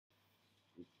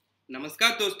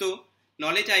नमस्कार दोस्तों,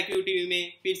 knowledge IQ TV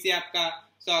में फिर से आपका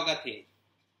स्वागत है।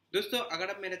 दोस्तों, अगर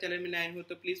आप मेरे चैनल में नए हो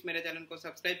तो प्लीज़ मेरे चैनल को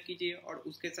सब्सक्राइब कीजिए और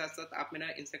उसके साथ साथ आप मेरा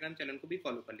इंस्टाग्राम चैनल को भी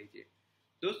फॉलो कर लीजिए।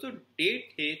 दोस्तों, डेट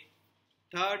है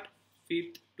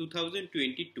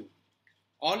 3/5/2022।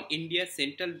 All India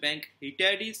central bank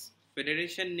रिटायर्डीज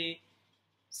federation ने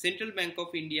central bank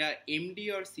of India MD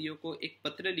और सीईओ को एक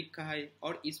पत्र लिखा है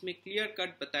और इसमें क्लियर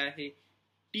कट बताया है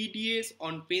TDS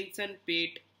on pension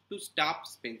paid to staff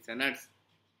pensioners.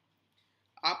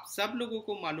 आप सब लोगों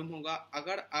को मालूम होगा,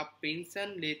 अगर आप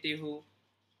पेंशन लेते हो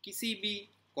किसी भी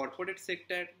कॉरपोरेट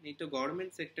सेक्टर नहीं तो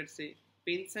गवर्नमेंट सेक्टर से,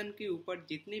 पेंशन के ऊपर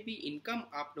जितने भी इनकम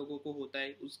आप लोगों को होता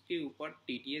है उसके ऊपर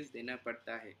TDS देना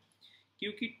पड़ता है,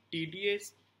 क्योंकि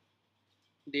TDS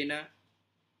देना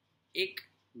एक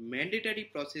मैंडेटरी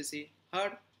प्रोसेस है हर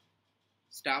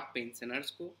स्टाफ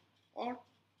पेंशनर्स को और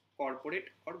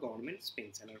कॉरपोरेट और गवर्नमेंट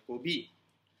पेंशनर को भी।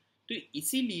 तो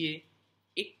इसीलिए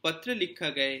एक पत्र लिखा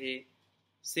गया है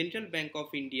central bank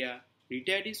of India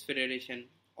रिटायर्डीज federation,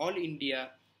 all India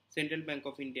central bank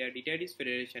of India रिटायर्डीज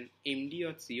federation MD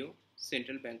और CEO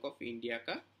central bank of India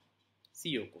का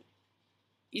सीईओ को।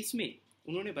 इसमें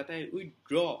उन्होंने बताया, we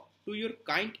draw two your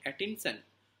kind attention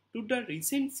to the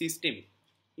recent system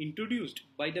introduced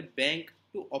by the bank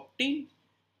to obtain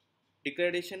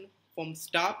declaration from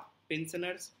staff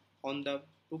pensioners on the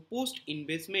proposed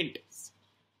investments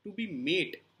to be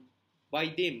made by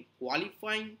them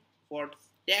qualifying for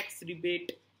tax rebate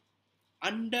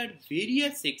under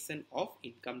various sections of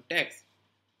income tax.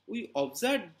 We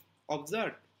observed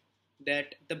that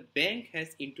the bank has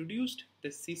introduced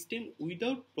the system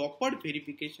without proper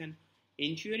verification,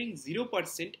 ensuring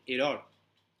 0% error.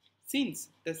 Since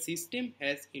the system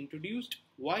has introduced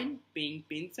while paying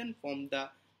pension from the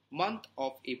month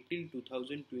of April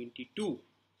 2022,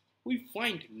 we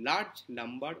find large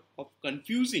number of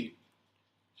confusing,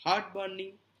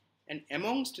 heartburning, and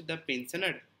amongst the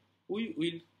pensioner, we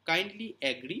will kindly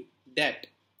agree that.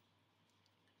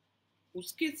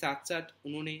 उसके साथ साथ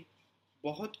उन्होंने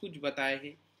बहुत कुछ बताया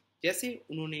है, जैसे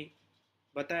उन्होंने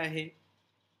बताया है,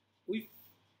 we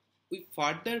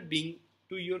further bring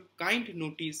to your kind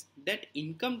notice that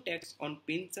income tax on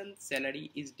pension salary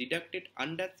is deducted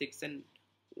under section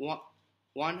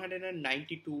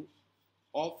 192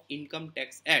 of Income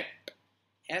Tax Act.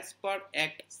 As per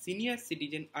Act, senior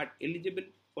citizens are eligible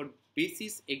for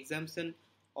basis exemption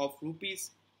of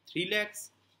rupees 3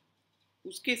 lakhs.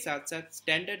 उसके साथ साथ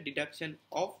standard deduction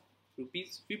of rupees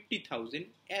 50,000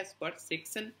 as per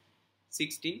section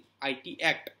 16 IT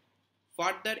Act.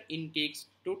 Further, in case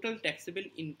total taxable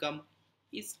income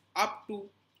is up to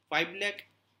 5 lakh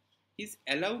is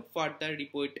allowed further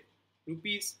report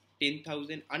rupees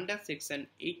 10,000 under section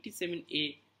 87A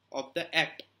of the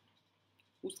act.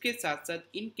 उसके साथ साथ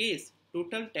in case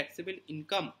total taxable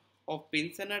income of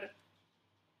pensioner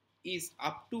is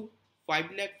up to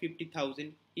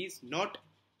 5,50,000 he is not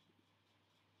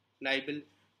liable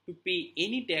to pay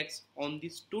any tax on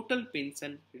this total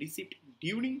pension received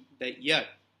during the year,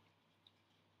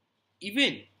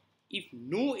 even if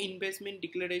no investment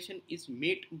declaration is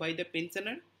made by the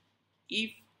pensioner.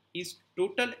 If his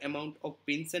total amount of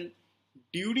pension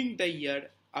during the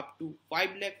year up to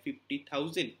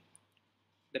 5,50,000,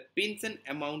 the pension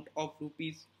amount of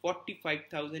rupees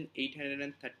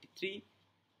 45,833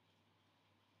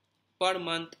 per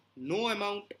month, no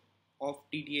amount of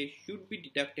TDS should be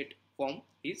deducted from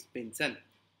his pension.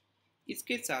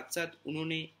 इसके साथ साथ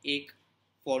उन्होंने एक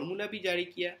formula भी जारी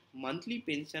किया। Monthly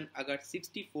pension अगर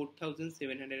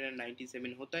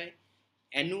 64,797 होता है,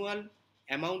 annual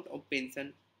amount of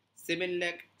pension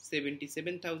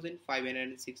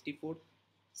 7,77,564,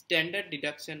 standard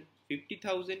deduction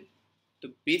 50,000, तो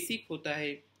बेसिक होता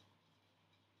है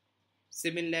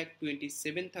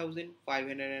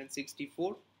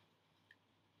 7,27,564,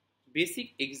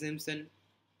 बेसिक एग्जेम्पशन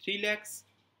 3 lakhs,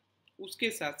 उसके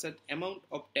साथ साथ amount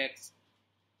of tax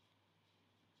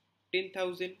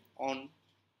 10,000 on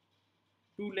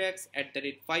 2 lakhs at the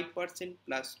rate 5%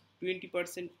 plus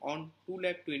 20% on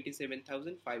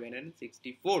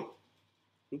 2,27,564,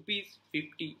 rupees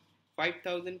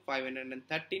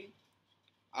 55,513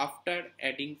 after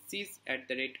adding cess at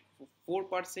the rate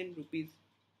 4%, rupees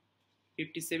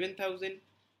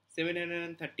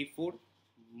 57,734,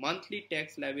 monthly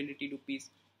tax liability rupees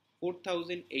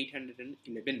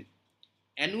 4,811,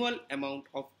 annual amount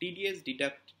of TDS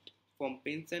deducted from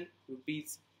pension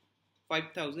rupees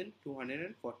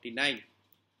 5,249.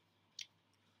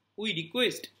 We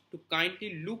request to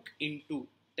kindly look into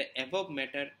the above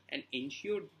matter and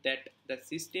ensure that the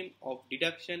system of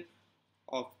deduction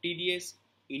of TDS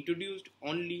introduced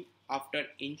only after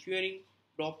ensuring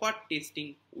proper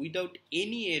testing without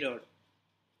any error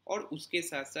और उसके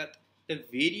साथ साथ the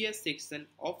various section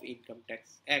of income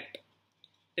tax act.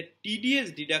 The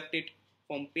TDS deducted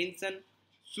from pension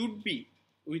should be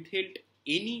withheld.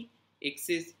 Any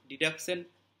excess deduction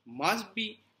must be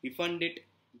refunded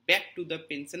back to the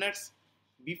pensioners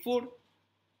before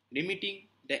remitting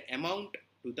the amount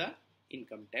to the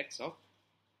income tax of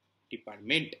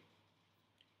department।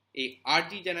 एक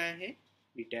RG जनाया है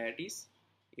रिटायर्डीज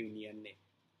union ने।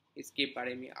 इसके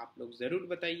बारे में आप लोग जरूर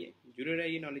बताइए। जुड़े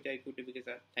रहिए नॉलेज IQ टीवी के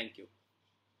साथ। Thank you.